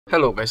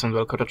Hello guys and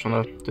welcome to the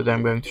channel. Today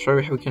I'm going to show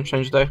you how we can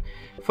change the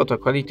photo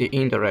quality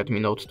in the Redmi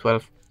Note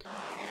 12.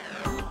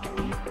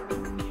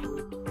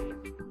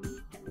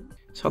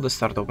 So to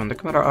start, open the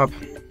camera app,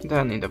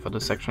 then in the photo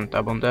section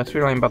tap on the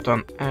three line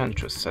button and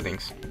choose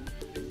settings.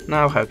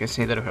 Now how you can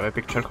see that you have a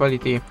picture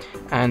quality,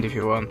 and if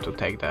you want to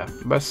take the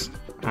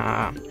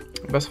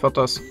best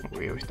photos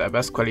with the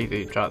best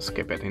quality, just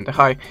keep it in the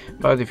high,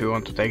 but if you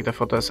want to take the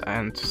photos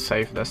and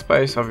save the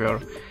space of your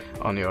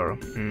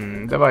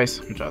device,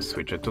 just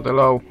switch it to the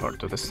low or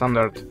to the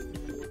standard.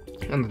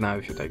 And now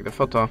if you take the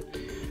photo,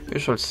 you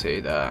should see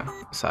the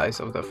size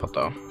of the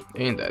photo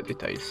in the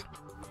details.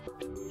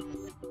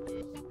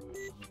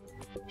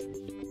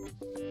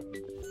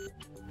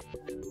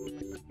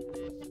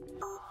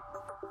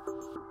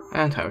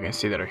 And how you can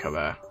see that we have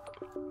a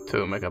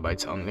 2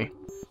 MB only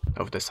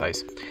of the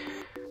size.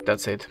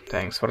 That's it.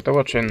 Thanks for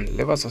watching.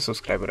 Leave us a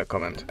subscribe or a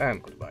comment,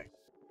 and goodbye.